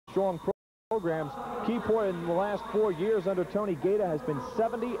strong programs. Keyport in the last 4 years under Tony Gaeta has been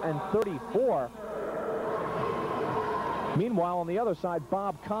 70-34. Meanwhile, on the other side,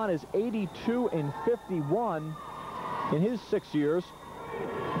 Bob Kahn is 82-51 in his 6 years.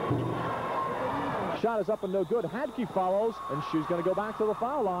 Shot is up and no good. Hadke follows, and she's going to go back to the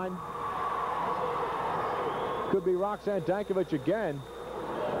foul line. Could be Roxanne Dankovic again.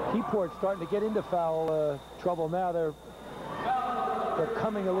 Keyport's starting to get into foul trouble now. They're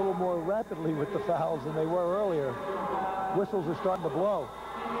coming a little more rapidly with the fouls than they were earlier. Whistles are starting to blow.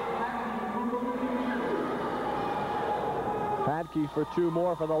 Hadke for 2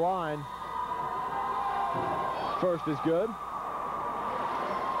 more for the line. First is good.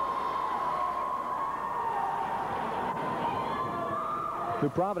 New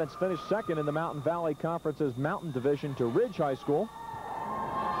Providence finished second in the Mountain Valley Conference's Mountain Division to Ridge High School.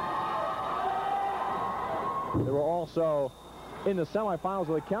 They were also in the semifinals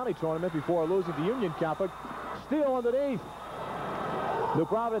of the county tournament before losing to Union Catholic. Steal underneath. New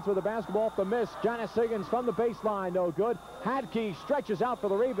Providence with the basketball off the miss. Janice Higgins from the baseline, no good. Hadke stretches out for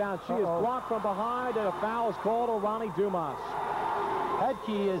the rebound. She is blocked from behind, and a foul is called on Ronnie Dumas.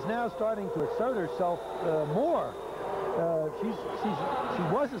 Hadke is now starting to assert herself more. She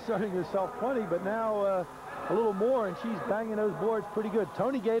was asserting herself plenty, but now a little more, and she's banging those boards pretty good.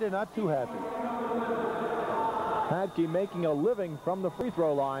 Tony Gaeta not too happy. Hadke making a living from the free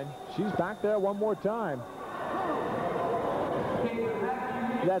throw line. She's back there one more time.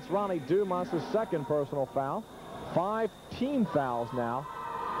 That's Ronnie Dumas' second personal foul. 5 team fouls now.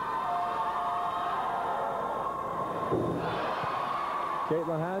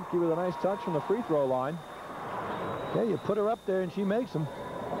 Caitlin Hadke with a nice touch from the free throw line. Yeah, you put her up there and she makes them.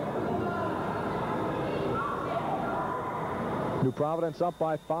 New Providence up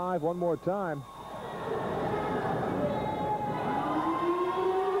by 5 one more time.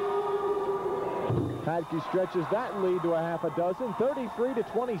 Hadke stretches that lead to a half a dozen,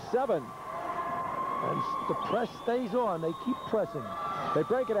 33-27. And the press stays on. They keep pressing. They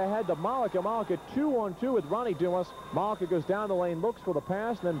break it ahead to Malika. Malika 2-on-2 with Ronnie Dumas. Malika goes down the lane, looks for the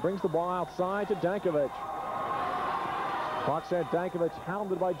pass, and then brings the ball outside to Dankovic. Roxanne Dankovic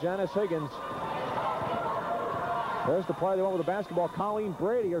hounded by Janice Higgins. There's the play. They went with the basketball. Colleen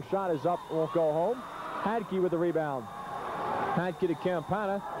Brady, her shot is up, won't go home. Hadke with the rebound. Hadke to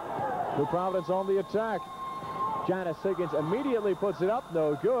Campana. New Providence on the attack. Janice Higgins immediately puts it up,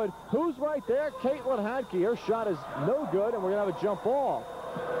 no good. Who's right there? Caitlin Hadke. Her shot is no good, and we're going to have a jump ball.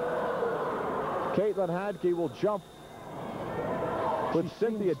 Caitlin Hadke will jump with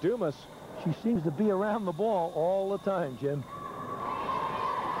Cynthia Dumas. She seems to be around the ball all the time, Jim.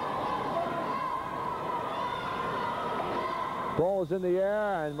 Ball is in the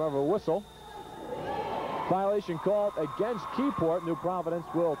air, and we have a whistle. Violation called against Keyport. New Providence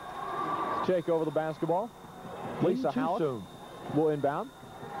will take over the basketball. Lisa Howell will inbound.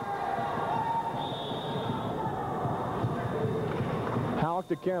 Howell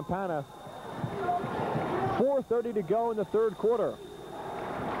to Campana. 4:30 to go in the third quarter.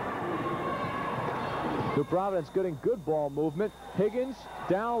 New Providence getting good ball movement. Higgins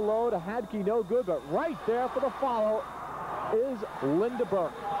down low to Hadke, no good, but right there for the follow is Linda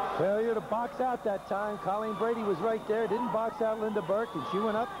Burke. Failure to box out that time. Colleen Brady was right there, didn't box out Linda Burke, and she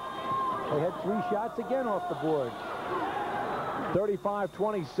went up. They had 3 shots again off the board.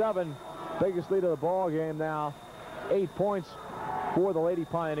 35-27, biggest lead of the ball game now. 8 points for the Lady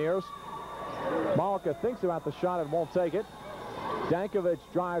Pioneers. Malika thinks about the shot and won't take it. Dankovic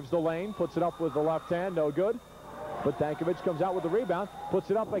drives the lane, puts it up with the left hand, no good. But Dankovic comes out with the rebound, puts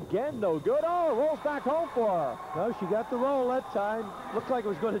it up again, no good. Oh, rolls back home for her. No, she got the roll that time. Looked like it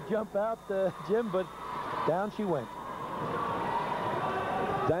was going to jump out, Jim, but down she went.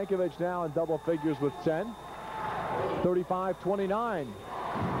 Dankovic now in double figures with 10. 35-29.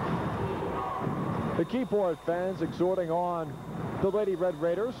 The Keyport fans exhorting on the Lady Red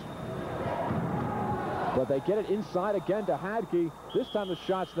Raiders. But they get it inside again to Hadke. This time the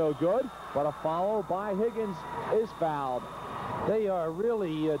shot's no good, but a follow by Higgins is fouled. They are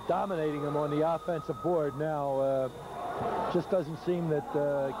really dominating them on the offensive board now. Just doesn't seem that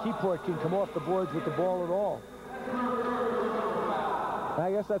Keyport can come off the boards with the ball at all. I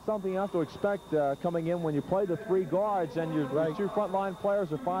guess that's something you have to expect coming in when you play the 3 guards and your 2 frontline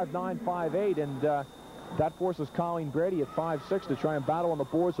players are 5'9", 5'8", and that forces Colleen Brady at 5'6" to try and battle on the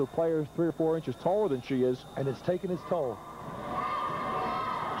boards with players 3 or 4 inches taller than she is. And it's taken its toll.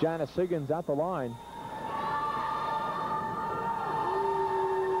 Janice Higgins at the line.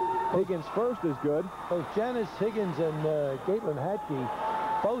 Higgins first is good. Both Janice Higgins and Caitlin Hadke,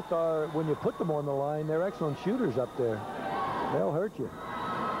 both are, when you put them on the line, they're excellent shooters up there. They'll hurt you.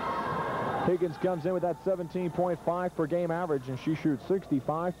 Higgins comes in with that 17.5 per game average, and she shoots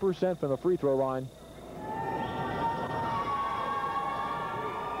 65% from the free throw line.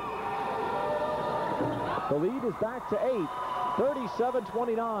 The lead is back to 8,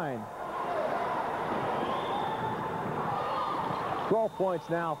 37-29. 12 points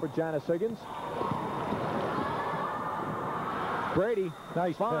now for Janice Higgins. Brady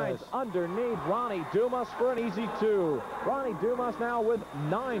finds underneath Ronnie Dumas for an easy 2. Ronnie Dumas now with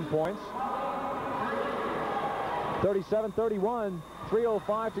 9 points. 37-31,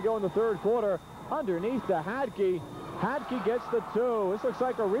 3:05 to go in the third quarter. Underneath to Hadke. Hadke gets the 2. This looks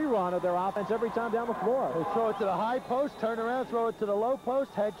like a rerun of their offense every time down the floor. They throw it to the high post, turn around, throw it to the low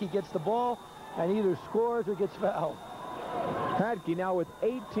post. Hadke gets the ball and either scores or gets fouled. Hadke now with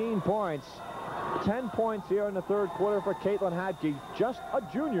 18 points. 10 points here in the third quarter for Caitlin Hadke, just a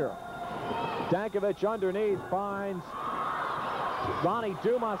junior. Dankovic underneath finds Ronnie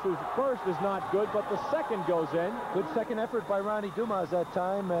Dumas, whose first is not good, but the second goes in. Good second effort by Ronnie Dumas that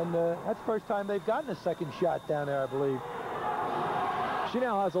time, and that's the first time they've gotten a second shot down there, I believe. She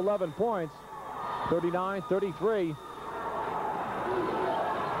now has 11 points, 39-33.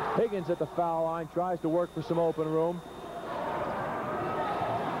 Higgins at the foul line, tries to work for some open room.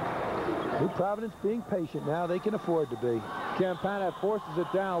 New Providence being patient now. They can afford to be. Campana forces it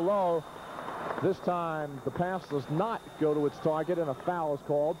down low. This time the pass does not go to its target and a foul is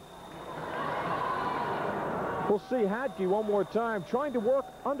called. We'll see Hadke one more time trying to work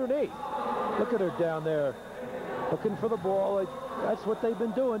underneath. Look at her down there looking for the ball. That's what they've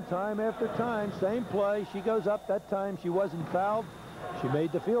been doing time after time. Same play. She goes up. That time she wasn't fouled. She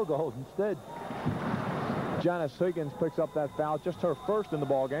made the field goal instead. Janice Higgins picks up that foul, just her first in the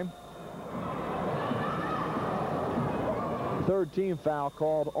ball game. Third team foul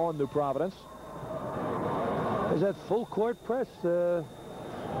called on New Providence. There's that full court press that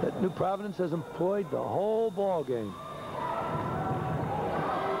New Providence has employed the whole ball game.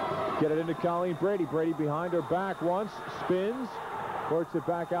 Get it into Colleen Brady. Brady behind her back once, spins, works it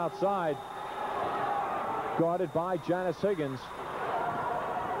back outside. Guarded by Janice Higgins.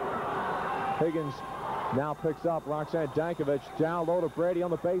 Higgins now picks up Roxanne Dankovic. Down low to Brady on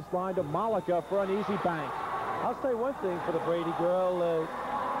the baseline to Malika for an easy bank. I'll say one thing for the Brady girl.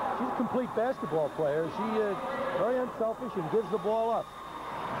 She's a complete basketball player. She very unselfish and gives the ball up.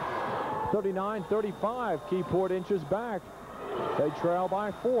 39-35. Keyport inches back. They trail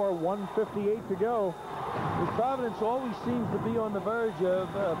by 4. 1:58 to go. New Providence always seems to be on the verge of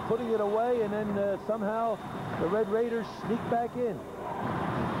putting it away, and then somehow the Red Raiders sneak back in.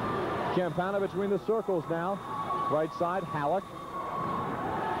 Campana between the circles now. Right side, Halleck.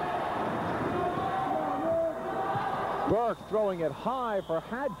 Burke throwing it high for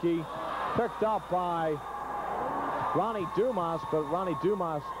Hadke. Picked up by Ronnie Dumas, but Ronnie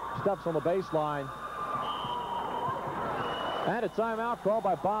Dumas steps on the baseline. And a timeout called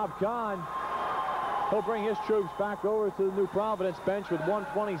by Bob Kahn. He'll bring his troops back over to the New Providence bench with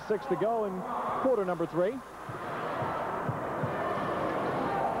 1:26 to go in quarter number 3.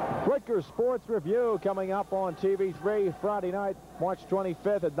 Rutgers Sports Review coming up on TV3 Friday night, March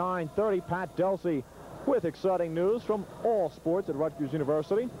 25th at 9:30. Pat Delsey with exciting news from all sports at Rutgers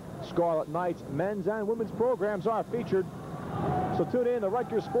University. Scarlet Knights men's and women's programs are featured. So tune in to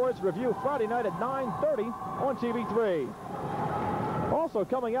Rutgers Sports Review Friday night at 9:30 on TV3. Also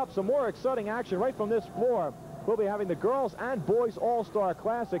coming up, some more exciting action right from this floor. We'll be having the Girls and Boys All-Star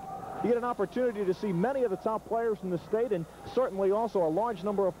Classic. You get an opportunity to see many of the top players in the state, and certainly also a large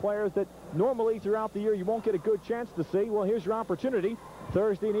number of players that normally throughout the year you won't get a good chance to see. Well, here's your opportunity.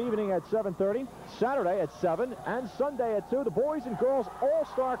 Thursday evening at 7:30, Saturday at 7, and Sunday at 2, the Boys and Girls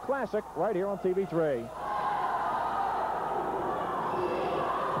All-Star Classic right here on TV3.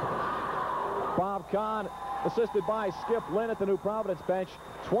 Bob Kahn, assisted by Skip Lynn at the New Providence bench.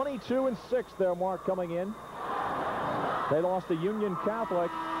 22-6 their mark coming in. They lost to Union Catholic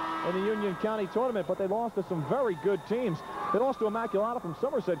in the Union County tournament, but they lost to some very good teams. They lost to Immaculata from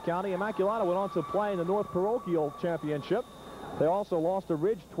Somerset County. Immaculata went on to play in the North Parochial Championship. They also lost to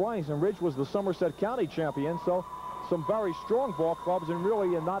Ridge twice, and Ridge was the Somerset County champion. So some very strong ball clubs, and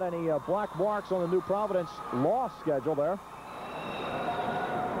really not any black marks on the New Providence loss schedule there.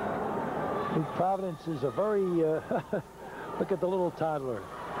 New Providence is a very, look at the little toddler.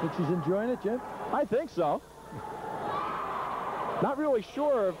 Think she's enjoying it, Jim? I think so. Not really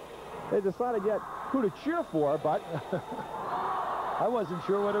sure if they decided yet who to cheer for, but I wasn't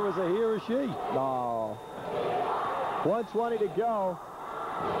sure whether it was a he or a she. No. 1:20 to go.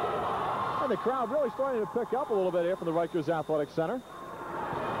 And the crowd really starting to pick up a little bit here from the Rutgers Athletic Center.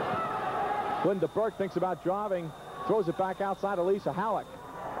 Linda Burke thinks about driving, throws it back outside to Lisa Halleck.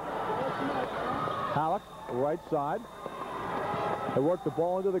 Halleck, right side. They work the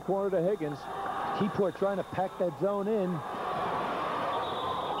ball into the corner to Higgins. Keyport trying to pack that zone in.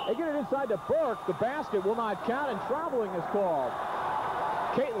 They get it inside to Burke. The basket will not count, and traveling is called.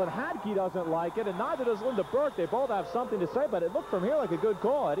 Caitlin Hadke doesn't like it, and neither does Linda Burke. They both have something to say, but it looked from here like a good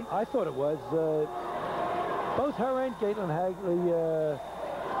call, Eddie. I thought it was. Both her and Caitlin Hadke,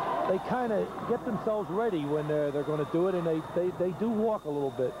 they kind of get themselves ready when they're going to do it, and they do walk a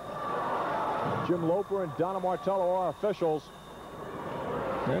little bit. Jim Loper and Donna Martello are officials.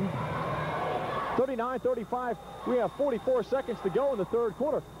 39-35. We have 44 seconds to go in the third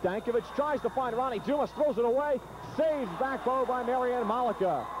quarter. Dankovic tries to find Ronnie Dumas, throws it away. Saved back low by Marianne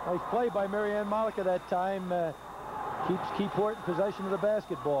Malika. Nice play by Marianne Malika that time. Keeps Keyport in possession of the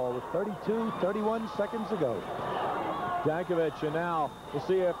basketball with 31 seconds to go. Dankovic, and now we'll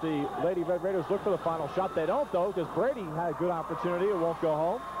see if the Lady Red Raiders look for the final shot. They don't, though, because Brady had a good opportunity. It won't go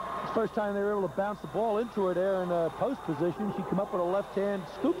home. It's the first time they were able to bounce the ball into her there in post position. She came up with a left-hand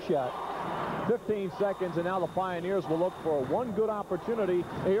scoop shot. 15 seconds, and now the Pioneers will look for one good opportunity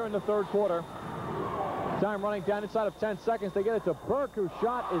here in the third quarter. Time running down inside of 10 seconds. They get it to Burke, whose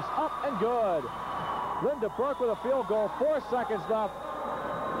shot is up and good. Linda Burke with a field goal. 4 seconds left.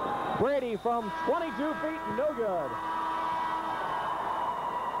 Brady from 22 feet, no good.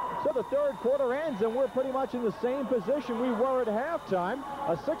 So the third quarter ends, and we're pretty much in the same position we were at halftime.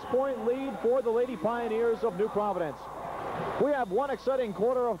 A 6-point lead for the Lady Pioneers of New Providence. We have one exciting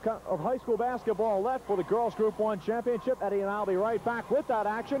quarter of high school basketball left for the Girls Group 1 Championship. Eddie and I'll be right back with that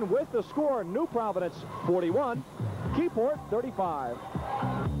action with the score: New Providence 41, Keyport 35.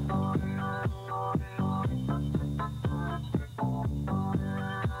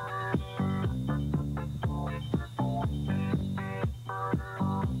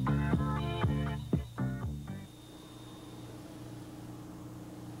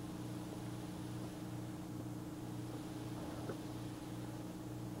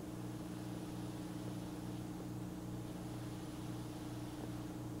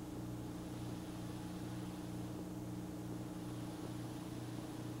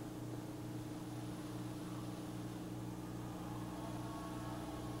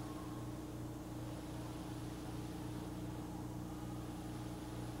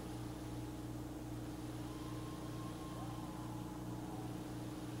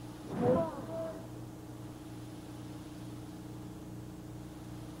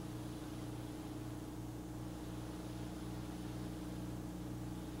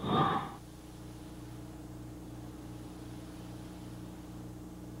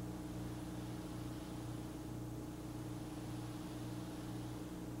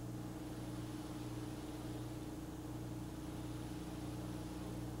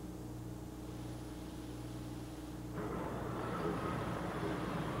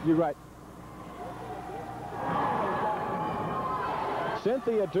 You're right.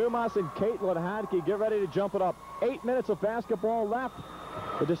 Cynthia Dumas and Caitlin Hadke get ready to jump it up. 8 minutes of basketball left.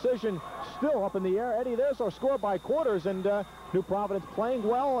 The decision still up in the air. Eddie, there's our score by quarters, and New Providence playing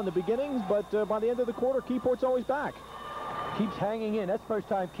well in the beginnings, but by the end of the quarter, Keyport's always back. Keeps hanging in. That's the first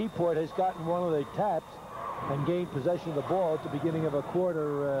time Keyport has gotten one of the taps and gained possession of the ball at the beginning of a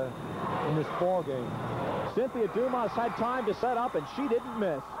quarter in this ball game. Cynthia Dumas had time to set up, and she didn't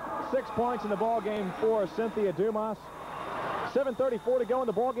miss. 6 points in the ball game for Cynthia Dumas. 7:34 to go in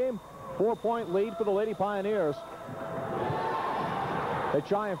the ball game. 4-point lead for the Lady Pioneers. They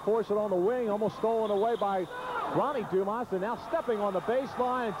try and force it on the wing, almost stolen away by Ronnie Dumas, and now stepping on the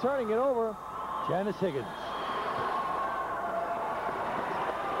baseline and turning it over, Janice Higgins.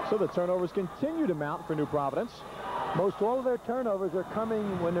 So the turnovers continue to mount for New Providence. Most all of their turnovers are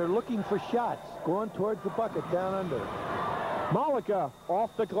coming when they're looking for shots, going towards the bucket down under. Malika off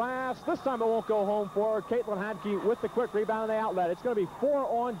the glass. This time it won't go home for her. Caitlin Hadke with the quick rebound and the outlet. It's going to be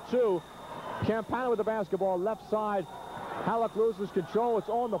 4-on-2. Campana with the basketball left side. Halleck loses control. It's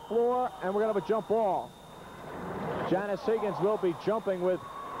on the floor, and we're going to have a jump ball. Janice Higgins will be jumping with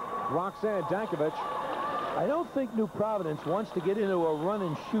Roxanne Dankovic. I don't think New Providence wants to get into a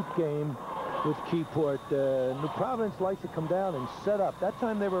run-and-shoot game with Keyport. New Providence likes to come down and set up. That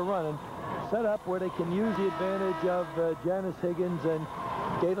time they were running. Set up where they can use the advantage of Janice Higgins and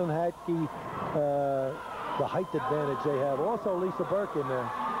Caitlin Hadke, the height advantage they have. Also Lisa Burke in there.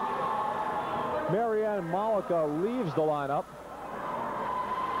 Marianne Malika leaves the lineup.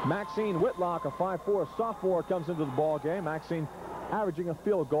 Maxine Whitlock, a 5'4" sophomore, comes into the ball game. Maxine averaging a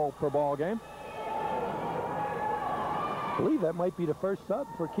field goal per ball game. I believe that might be the first sub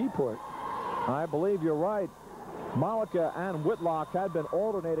for Keyport. I believe you're right. Malika and Whitlock had been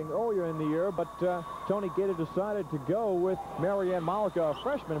alternating earlier in the year, but Tony Gator decided to go with Marianne Malika, a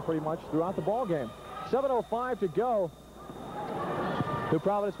freshman, pretty much throughout the ball game. 7:05 to go. New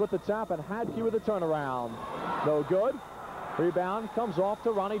Providence with the tap, and Hadke with the turnaround. No good. Rebound comes off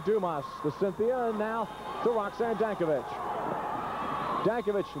to Ronnie Dumas, to Cynthia, and now to Roxanne Dankovic.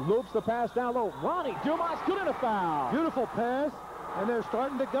 Dankovic loops the pass down low. Ronnie Dumas good in a foul. Beautiful pass, and they're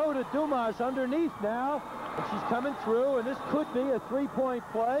starting to go to Dumas underneath now. And she's coming through, and this could be a three-point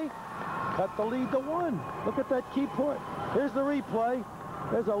play. Cut the lead to 1. Look at that Keyport. Here's the replay.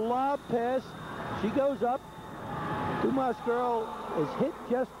 There's a lob pass. She goes up. Dumas girl is hit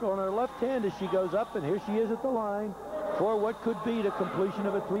just on her left hand as she goes up, and here she is at the line for what could be the completion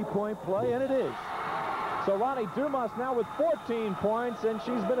of a three-point play, and it is. So Ronnie Dumas now with 14 points, and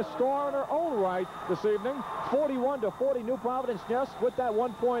she's been a star in her own right this evening. 41-40, New Providence just with that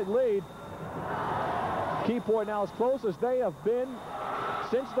 1-point lead. Keyport now as close as they have been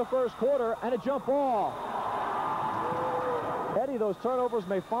since the first quarter, and a jump ball. Eddie, those turnovers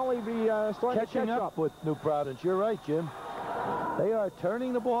may finally be starting to catch up with New Providence. You're right, Jim. They are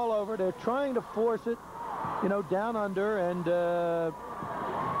turning the ball over. They're trying to force it, you know, down under, and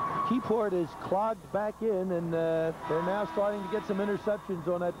Keyport is clogged back in, and they're now starting to get some interceptions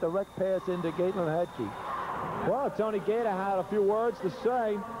on that direct pass into Caitlin Hadke. Well, Tony Gator had a few words to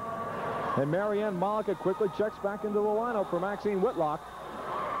say, and Marianne Malika quickly checks back into the lineup for Maxine Whitlock.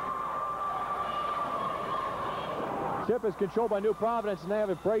 Tip is controlled by New Providence, and they have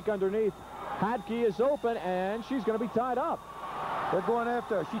a break underneath. Hadke is open, and she's going to be tied up. They're going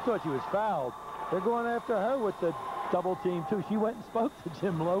after her. She thought she was fouled. They're going after her with the double team, too. She went and spoke to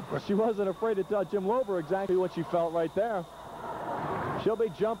Jim Loper. She wasn't afraid to tell Jim Loper exactly what she felt right there. She'll be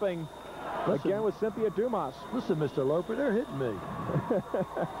jumping again with Cynthia Dumas. Listen, Mr. Loper, they're hitting me.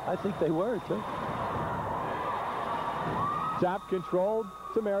 I think they were, too. Tap controlled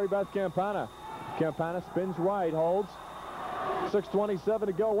to Mary Beth Campana. Campana spins right, holds. 6:27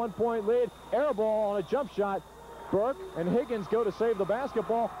 to go, 1-point lead. Air ball on a jump shot. Burke and Higgins go to save the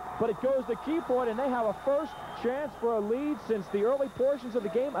basketball, but it goes to Keyport, and they have a first chance for a lead since the early portions of the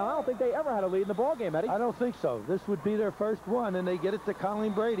game. I don't think they ever had a lead in the ball game, Eddie. I don't think so. This would be their first one, and they get it to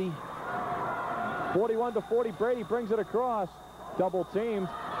Colleen Brady. 41-40, Brady brings it across. Double teamed.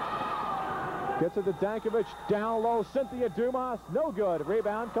 Gets it to Dankovic, down low. Cynthia Dumas, no good.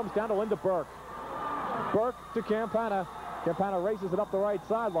 Rebound comes down to Linda Burke. Burke to Campana. Campana races it up the right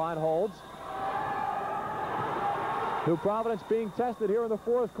sideline, holds. New Providence being tested here in the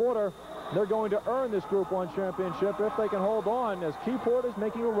fourth quarter. They're going to earn this Group 1 championship if they can hold on, as Keyport is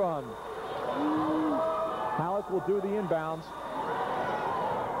making a run. Halleck will do the inbounds.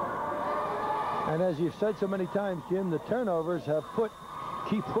 And as you've said so many times, Jim, the turnovers have put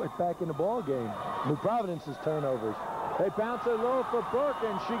Keyport back in the ball game. New Providence's turnovers. They bounce it low for Burke,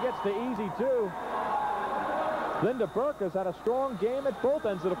 and she gets the easy 2. Linda Burke has had a strong game at both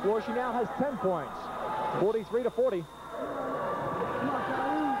ends of the floor. She now has 10 points. 43-40.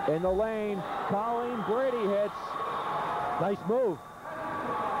 In the lane, Colleen Brady hits. Nice move.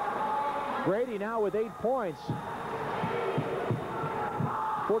 Brady now with 8 points.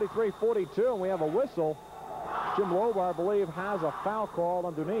 43-42, and we have a whistle. Jim Lober, I believe, has a foul call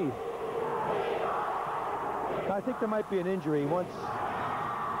underneath. I think there might be an injury. Once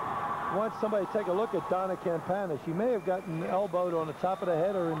somebody take a look at Donna Campana, she may have gotten elbowed on the top of the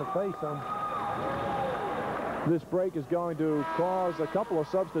head or in the face. This break is going to cause a couple of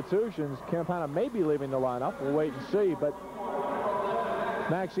substitutions. Campana may be leaving the lineup. We'll wait and see, but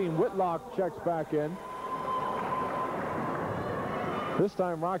Maxine Whitlock checks back in. This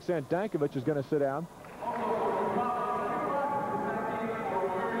time, Roxanne Dankovic is going to sit down.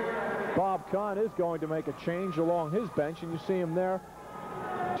 Bob Kahn is going to make a change along his bench, and you see him there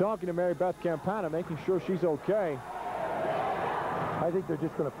talking to Mary Beth Campana, making sure she's okay. I think they're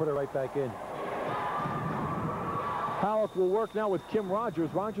just going to put her right back in. Halleck will work now with Kim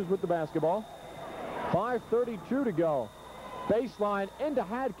Rogers. Rogers with the basketball. 5:32 to go. Baseline into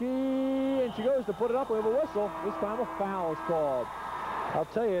Hadke, and she goes to put it up. We have a whistle. This time a foul is called. I'll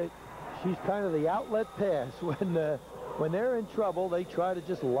tell you, she's kind of the outlet pass. When they're in trouble, they try to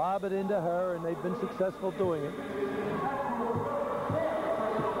just lob it into her, and they've been successful doing it.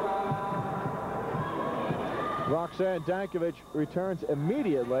 Roxanne Dankovic returns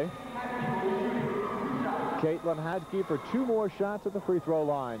immediately. Caitlin Hadke for 2 more shots at the free throw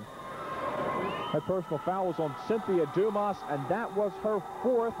line. Her personal foul was on Cynthia Dumas, and that was her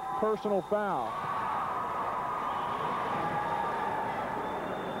 4th personal foul.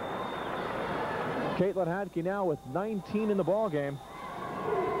 Caitlin Hadke now with 19 in the ball game.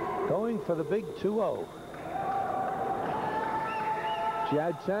 Going for the big 2-0. She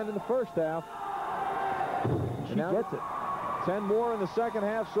had 10 in the first half. She gets it. 10 more in the second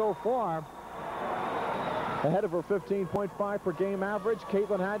half so far. Ahead of her 15.5 per game average,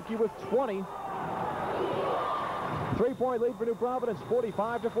 Caitlin Hadke with 20. 3-point lead for New Providence,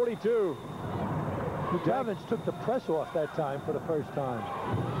 45-42. New Providence took the press off that time for the first time.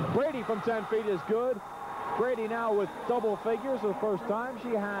 Brady from 10 feet is good. Brady now with double figures for the first time. She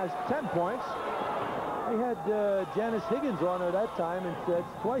has 10 points. We had Janice Higgins on her that time, and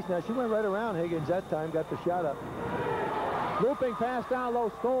that's twice now. She went right around Higgins that time, got the shot up. Looping pass down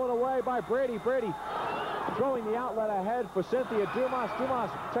low, stolen away by Brady. Brady throwing the outlet ahead for Cynthia Dumas. Dumas,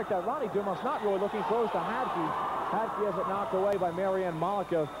 check that, Ronnie Dumas not really looking close to Hadke. Hadke has it knocked away by Marianne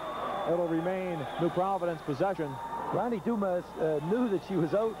Malika. It'll remain New Providence possession. Ronnie Dumas knew that she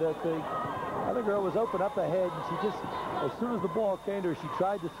was out, that the other girl was open up ahead, and she just, as soon as the ball came to her, she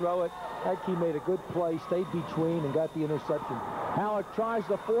tried to throw it. Hadke made a good play, stayed between, and got the interception. Halleck tries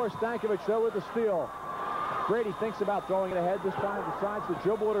to force Stankovic though with the steal. Brady thinks about throwing it ahead. This time decides to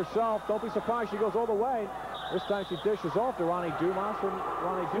dribble it herself. Don't be surprised she goes all the way. This time she dishes off to Ronnie Dumas, and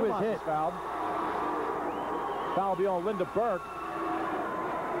Ronnie Dumas is fouled. Foul will be on Linda Burke.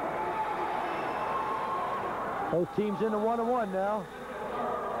 Both teams in the 1-on-1 now.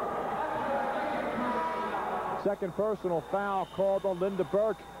 Second personal foul called on Linda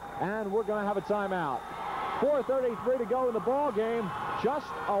Burke, and we're going to have a timeout. 4:33 to go in the ball game. Just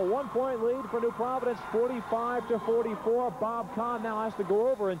a 1-point lead for New Providence, 45-44. Bob Kahn now has to go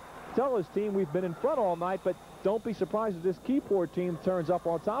over and tell his team we've been in front all night, but don't be surprised if this Keyport team turns up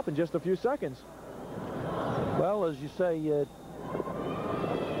on top in just a few seconds. Well, as you say,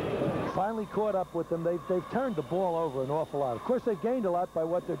 finally caught up with them. They've turned the ball over an awful lot. Of course, they've gained a lot by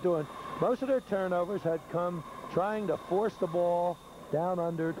what they're doing. Most of their turnovers had come trying to force the ball down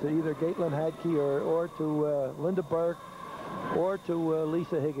under to either Caitlin Hadke or to Linda Burke or to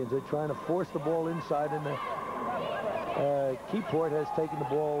Lisa Higgins. They're trying to force the ball inside, and Keyport has taken the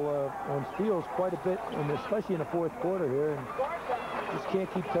ball on steals quite a bit, and especially in the fourth quarter here, and just can't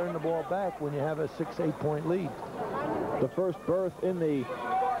keep turning the ball back when you have a 6-8 point lead. The first berth in the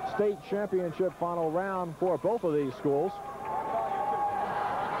state championship final round for both of these schools.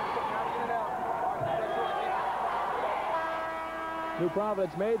 New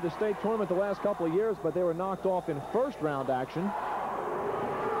Providence made the state tournament the last couple of years, but they were knocked off in first round action.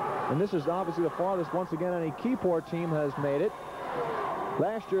 And this is obviously the farthest once again any Keyport team has made it.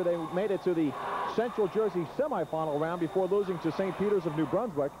 Last year they made it to the Central Jersey semifinal round before losing to St. Peter's of New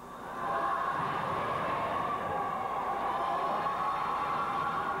Brunswick.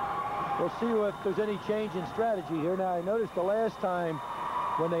 We'll see if there's any change in strategy here. Now, I noticed the last time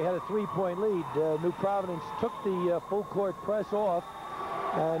when they had a 3-point lead, New Providence took the full court press off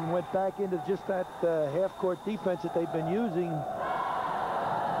and went back into just that half-court defense that they've been using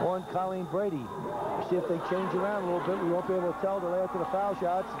on Colleen Brady. See if they change around a little bit. We won't be able to tell till after the foul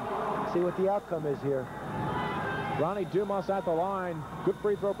shots and see what the outcome is here. Ronnie Dumas at the line. Good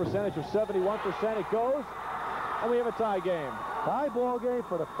free throw percentage of 71%. It goes, and we have a tie game. Tie ball game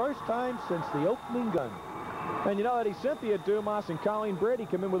for the first time since the opening gun. And you know, Eddie, Cynthia Dumas and Colleen Brady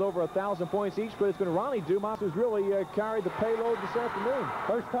come in with over 1,000 points each, but it's been Ronnie Dumas who's really carried the payload this afternoon.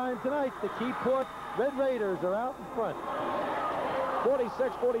 First time tonight, the Keyport Red Raiders are out in front.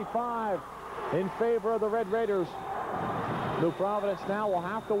 46-45 in favor of the Red Raiders. New Providence now will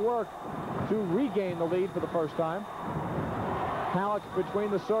have to work to regain the lead for the first time. Halleck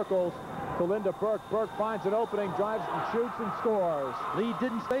between the circles to Linda Burke. Burke finds an opening, drives and shoots and scores. Lead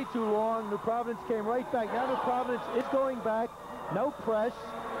didn't stay too long. New Providence came right back. Now New Providence is going back. No press.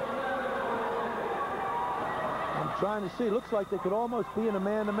 I'm trying to see. Looks like they could almost be in a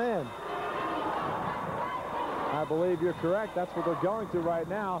man-to-man. I believe you're correct. That's what they're going to right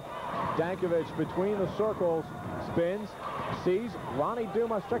now. Dankovic between the circles, spins, sees Ronnie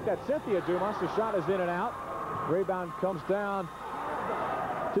Dumas. Check that, Cynthia Dumas. The shot is in and out. Rebound comes down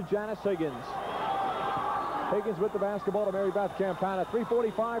to Janice Higgins. Higgins with the basketball to Mary Beth Campana.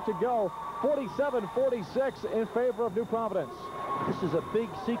 3:45 to go. 47-46 in favor of New Providence. This is a big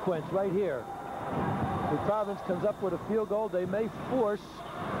sequence right here. New Providence comes up with a field goal. They may force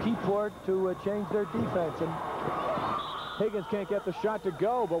Keyport to change their defense. And Higgins can't get the shot to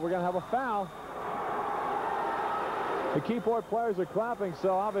go, but we're going to have a foul. The Keyport players are clapping,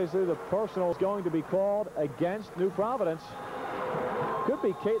 so obviously the personal is going to be called against New Providence. Could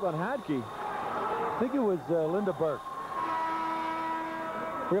be Caitlin Hadke. I think it was Linda Burke.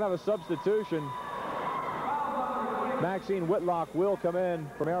 We're going to have a substitution. Maxine Whitlock will come in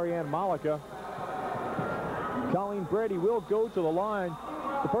for Marianne Malika. Colleen Brady will go to the line.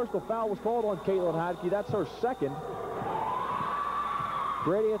 The personal foul was called on Caitlin Hadke. That's her second.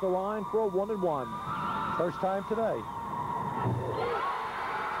 Brady at the line for a 1-and-1. First time today.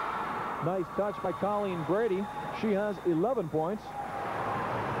 Nice touch by Colleen Brady. She has 11 points.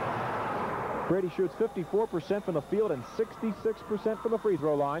 Brady shoots 54% from the field and 66% from the free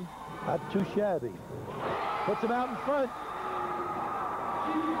throw line. Not too shabby. Puts him out in front.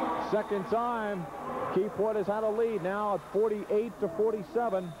 Second time, Keyport has had a lead now at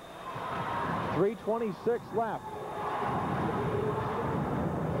 48-47. 3:26 left.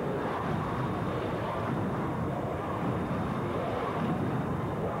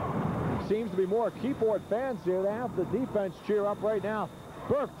 Seems to be more Keyport fans here. They have the defense cheer up right now.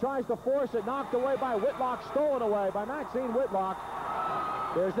 Burke tries to force it, knocked away by Whitlock, stolen away by Maxine Whitlock.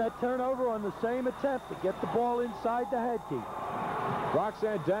 There's that turnover on the same attempt to get the ball inside the head key.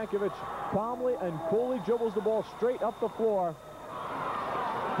 Roxanne Dankovich calmly and coolly dribbles the ball straight up the floor.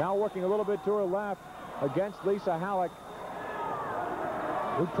 Now working a little bit to her left against Lisa Halleck.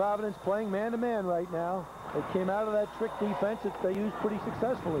 New Providence playing man-to-man right now. They came out of that trick defense that they used pretty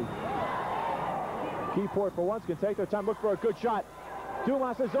successfully. Keyport for once can take their time, look for a good shot.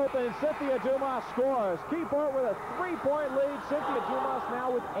 Dumas is open, and Cynthia Dumas scores. Keyport with a 3-point lead. Cynthia Dumas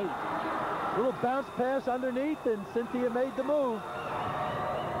now with 8. Little bounce pass underneath, and Cynthia made the move.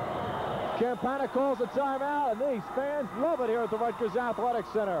 Campana calls a timeout, and these fans love it here at the Rutgers Athletic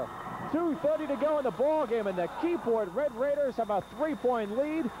Center. 2:30 to go in the ball game, and the Keyport Red Raiders have a 3-point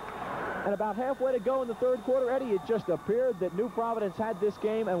lead. And about halfway to go in the third quarter, Eddie, it just appeared that New Providence had this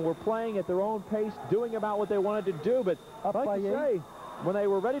game and were playing at their own pace, doing about what they wanted to do. But like you say, when they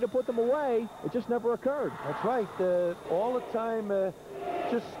were ready to put them away, it just never occurred. That's right. All the time,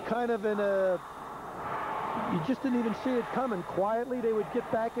 just kind of in a... You just didn't even see it coming. Quietly, they would get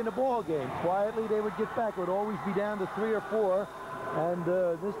back in the ball game. Quietly, they would get back. It would always be down to 3 or 4. And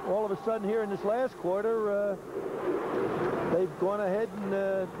this, all of a sudden here in this last quarter, they've gone ahead and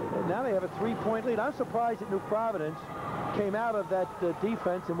now they have a 3-point lead. I'm surprised that New Providence came out of that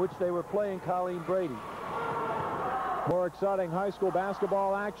defense in which they were playing Colleen Brady. More exciting high school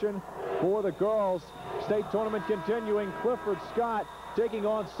basketball action for the girls. State tournament continuing. Clifford Scott taking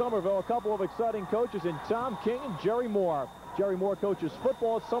on Somerville. A couple of exciting coaches in Tom King and Jerry Moore. Jerry Moore coaches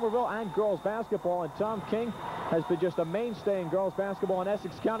football at Somerville and girls basketball, and Tom King has been just a mainstay in girls basketball in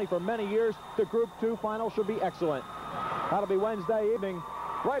Essex County for many years. The Group 2 final should be excellent. That'll be Wednesday evening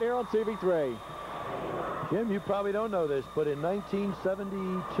right here on TV3. Jim, you probably don't know this, but in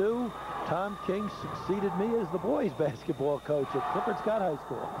 1972, Tom King succeeded me as the boys basketball coach at Clifford Scott High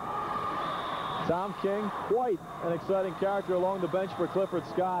School. Tom King, quite an exciting character along the bench for Clifford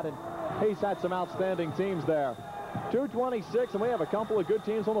Scott, and he's had some outstanding teams there. 2:26, and we have a couple of good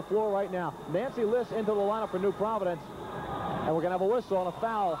teams on the floor right now. Nancy Liss into the lineup for New Providence, and we're going to have a whistle on a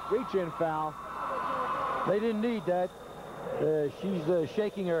foul, reach-in foul. They didn't need that. She's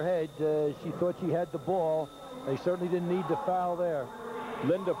shaking her head. She thought she had the ball. They certainly didn't need the foul there.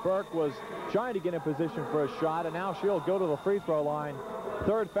 Linda Burke was trying to get in position for a shot, and now she'll go to the free throw line.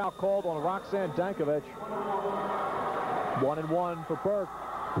 Third foul called on Roxanne Dankovich. 1-and-1 for Burke.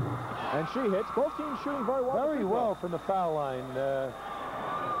 And she hits. Both teams shooting very well. Very well from the foul line.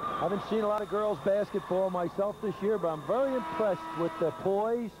 I haven't seen a lot of girls basketball myself this year, but I'm very impressed with their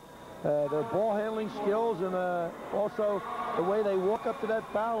poise, their ball handling skills, and also the way they walk up to that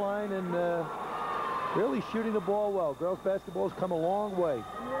foul line and really shooting the ball well. Girls basketball has come a long way.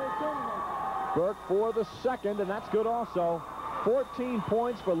 Burke for the second, and that's good also. 14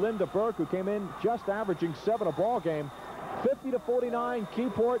 points for Linda Burke, who came in just averaging 7 a ball game. 50-49,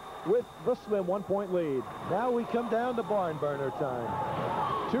 Keyport with the slim 1-point lead. Now we come down to barn burner time.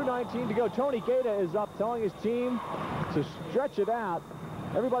 2:19 to go. Tony Gaeta is up, telling his team to stretch it out.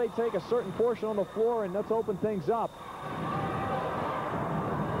 Everybody take a certain portion on the floor, and let's open things up.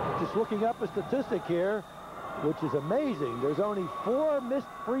 Just looking up a statistic here, which is amazing. There's only 4 missed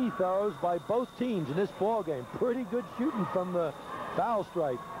free throws by both teams in this ball game. Pretty good shooting from the foul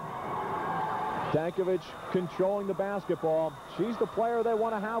stripe. Dankovich controlling the basketball. She's the player they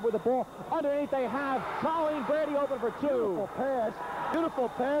want to have with the ball. Underneath they have Colleen Brady open for 2. Beautiful pass. Beautiful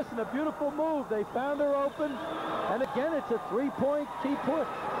pass and a beautiful move. They found her open. And again, it's a 3-point Keyport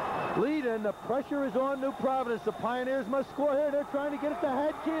lead, and the pressure is on New Providence. The Pioneers must score here. They're trying to get it to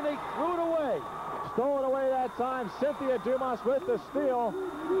head key, and they threw it away. Stolen away that time. Cynthia Dumas with the steal.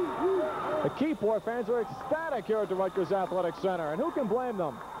 The Keyport fans are ecstatic here at the Rutgers Athletic Center, and who can blame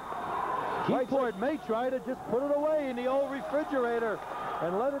them? Keyport may try to just put it away in the old refrigerator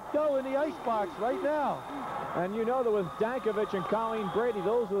and let it go in the icebox right now. And you know that with Dankovich and Colleen Brady,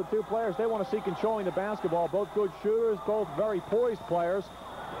 those are the 2 players they want to see controlling the basketball. Both good shooters, both very poised players.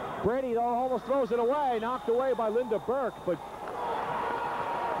 Brady, though, almost throws it away, knocked away by Linda Burke, but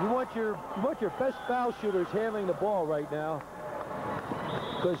You want your best foul shooters handling the ball right now,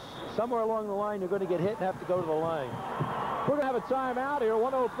 because somewhere along the line you're going to get hit and have to go to the line. We're going to have a timeout here.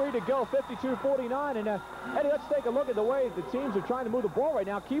 1:03 to go, 52-49. And Eddie, let's take a look at the way the teams are trying to move the ball right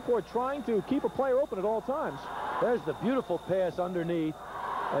now. Keyport trying to keep a player open at all times. There's the beautiful pass underneath.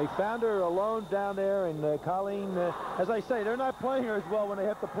 They found her alone down there, and Colleen, as I say, they're not playing her as well when they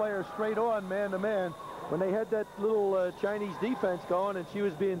have to play her straight on, man-to-man. When they had that little Chinese defense going, and she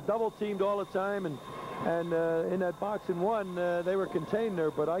was being double-teamed all the time, and in that box and one, they were containing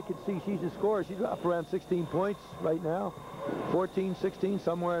her, but I could see she's a scorer. She's up around 16 points right now, 14, 16,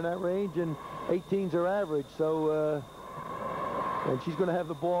 somewhere in that range, and 18's her average. So, and she's going to have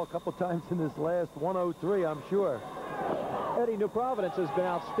the ball a couple times in this last 1:03, I'm sure. Eddie, New Providence has been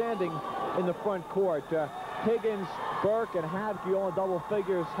outstanding in the front court. Higgins, Burke, and Hadke all in double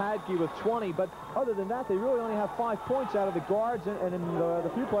figures. Hadke with 20, but other than that, they really only have 5 points out of the guards and in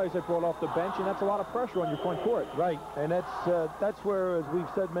the few players they brought off the bench, and that's a lot of pressure on your front court. Right, and that's where, as we've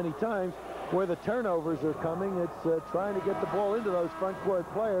said many times, where the turnovers are coming. It's trying to get the ball into those front court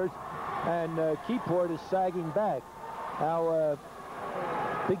players, and Keyport is sagging back. Now,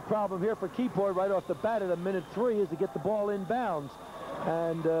 big problem here for Keyport right off the bat at minute 3 is to get the ball inbounds.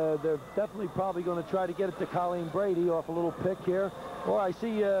 And they're definitely probably going to try to get it to Colleen Brady off a little pick here. Or I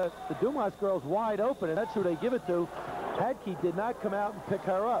see the Dumas girls wide open, and that's who they give it to. Hadke did not come out and pick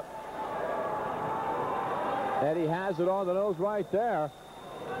her up. Eddie has it on the nose right there.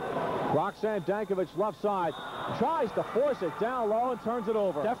 Roxanne Dankovich left side. Tries to force it down low and turns it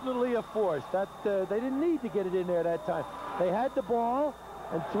over. Definitely a force. That they didn't need to get it in there that time. They had the ball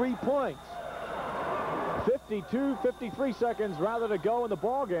and 3 points. 53 seconds rather to go in the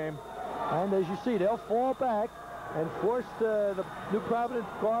ball game. And as you see, they'll fall back and force the New Providence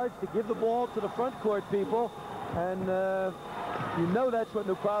guards to give the ball to the front court people. And you know that's what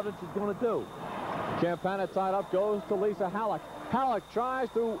New Providence is going to do. Campana tied up, goes to Lisa Halleck. Halleck tries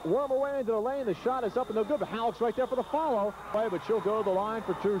to worm her way into the lane. The shot is up and no good, but Halleck's right there for the follow. But she'll go to the line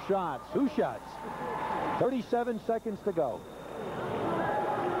for 2 shots. 2 shots. 37 seconds to go.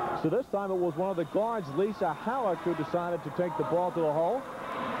 So this time it was one of the guards, Lisa Halleck, who decided to take the ball to the hole.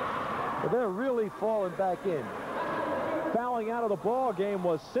 But they're really falling back in. Fouling out of the ball game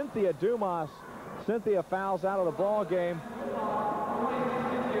was Cynthia Dumas. Cynthia fouls out of the ball game.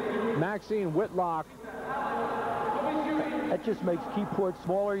 Maxine Whitlock. That just makes Keyport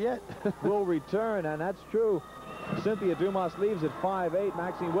smaller yet. Will return, and that's true. Cynthia Dumas leaves at 5'8".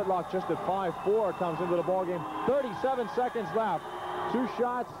 Maxine Whitlock just at 5'4" comes into the ball game. 37 seconds left. 2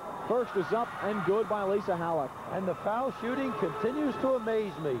 shots. First is up and good by Lisa Halleck. And the foul shooting continues to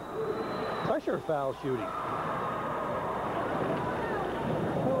amaze me. Pressure foul shooting.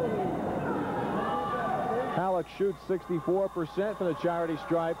 Halleck shoots 64% from the charity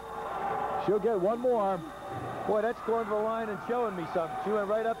stripe. She'll get one more. Boy, that's going to the line and showing me something. She went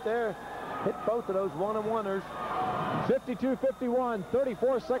right up there, hit both of those one-and-oneers. 52-51,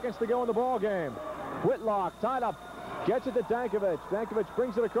 34 seconds to go in the ball game. Whitlock tied up. Gets it to Dankovich. Dankovich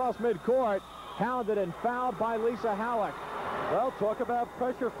brings it across midcourt. Hounded and fouled by Lisa Halleck. Well, talk about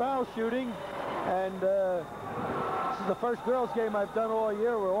pressure foul shooting. And this is the first girls game I've done all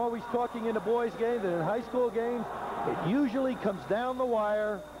year. We're always talking in the boys games and in high school games. It usually comes down the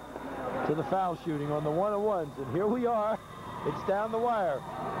wire to the foul shooting on the one-on-ones. And here we are. It's down the wire.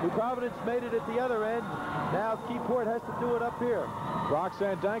 New Providence made it at the other end. Now Keyport has to do it up here.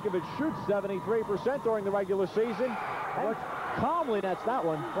 Roxanne Dankovich shoots 73% during the regular season. And calmly nets that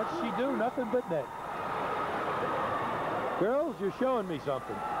one. What's she do? Nothing but net. Girls, you're showing me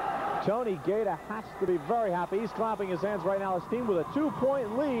something. Tony Gaeta has to be very happy. He's clapping his hands right now. His team with a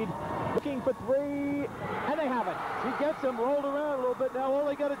 2-point lead. Looking for 3, and they have it. She gets them rolled around a little bit. Now all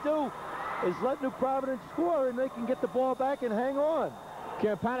they got to do is let New Providence score, and they can get the ball back and hang on.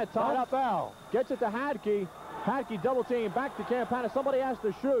 Campana tied up. Foul. Gets it to Hadke. Hadke double team back to Campana. Somebody has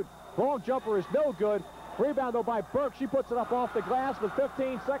to shoot. Long jumper is no good. Rebound though by Burke. She puts it up off the glass with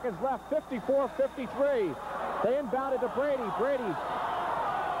 15 seconds left. 54-53. They inbound it to Brady. Brady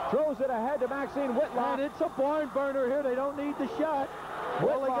throws it ahead to Maxine Whitlock. And it's a barn burner here. They don't need the shot.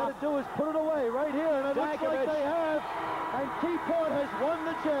 Whitlock. All they got to do is put it away right here. And it looks like they have. And Keyport has won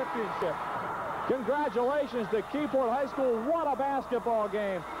the championship. Congratulations to Keyport High School. What a basketball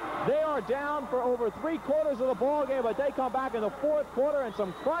game. They are down for over 3/4 of the ball game, but they come back in the 4th quarter, and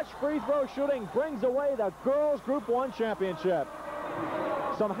some clutch free throw shooting brings away the girls Group 1 championship.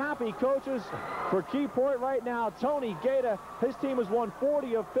 Some happy coaches for Keyport right now. Tony Gaeta, his team has won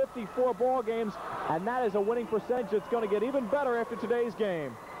 40 of 54 ball games, and that is a winning percentage that's going to get even better after today's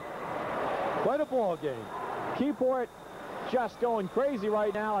game. Quite a ball game. Keyport just going crazy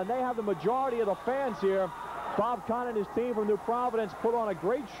right now, and they have the majority of the fans here. Bob Conn and his team from New Providence put on a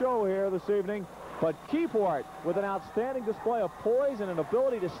great show here this evening. But Keyport, with an outstanding display of poise and an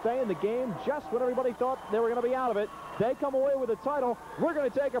ability to stay in the game just when everybody thought they were going to be out of it, they come away with the title. We're going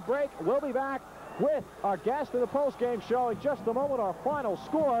to take a break. We'll be back with our guest in the postgame show in just a moment. Our final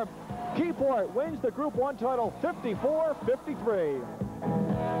score: Keyport wins the Group 1 title 54-53.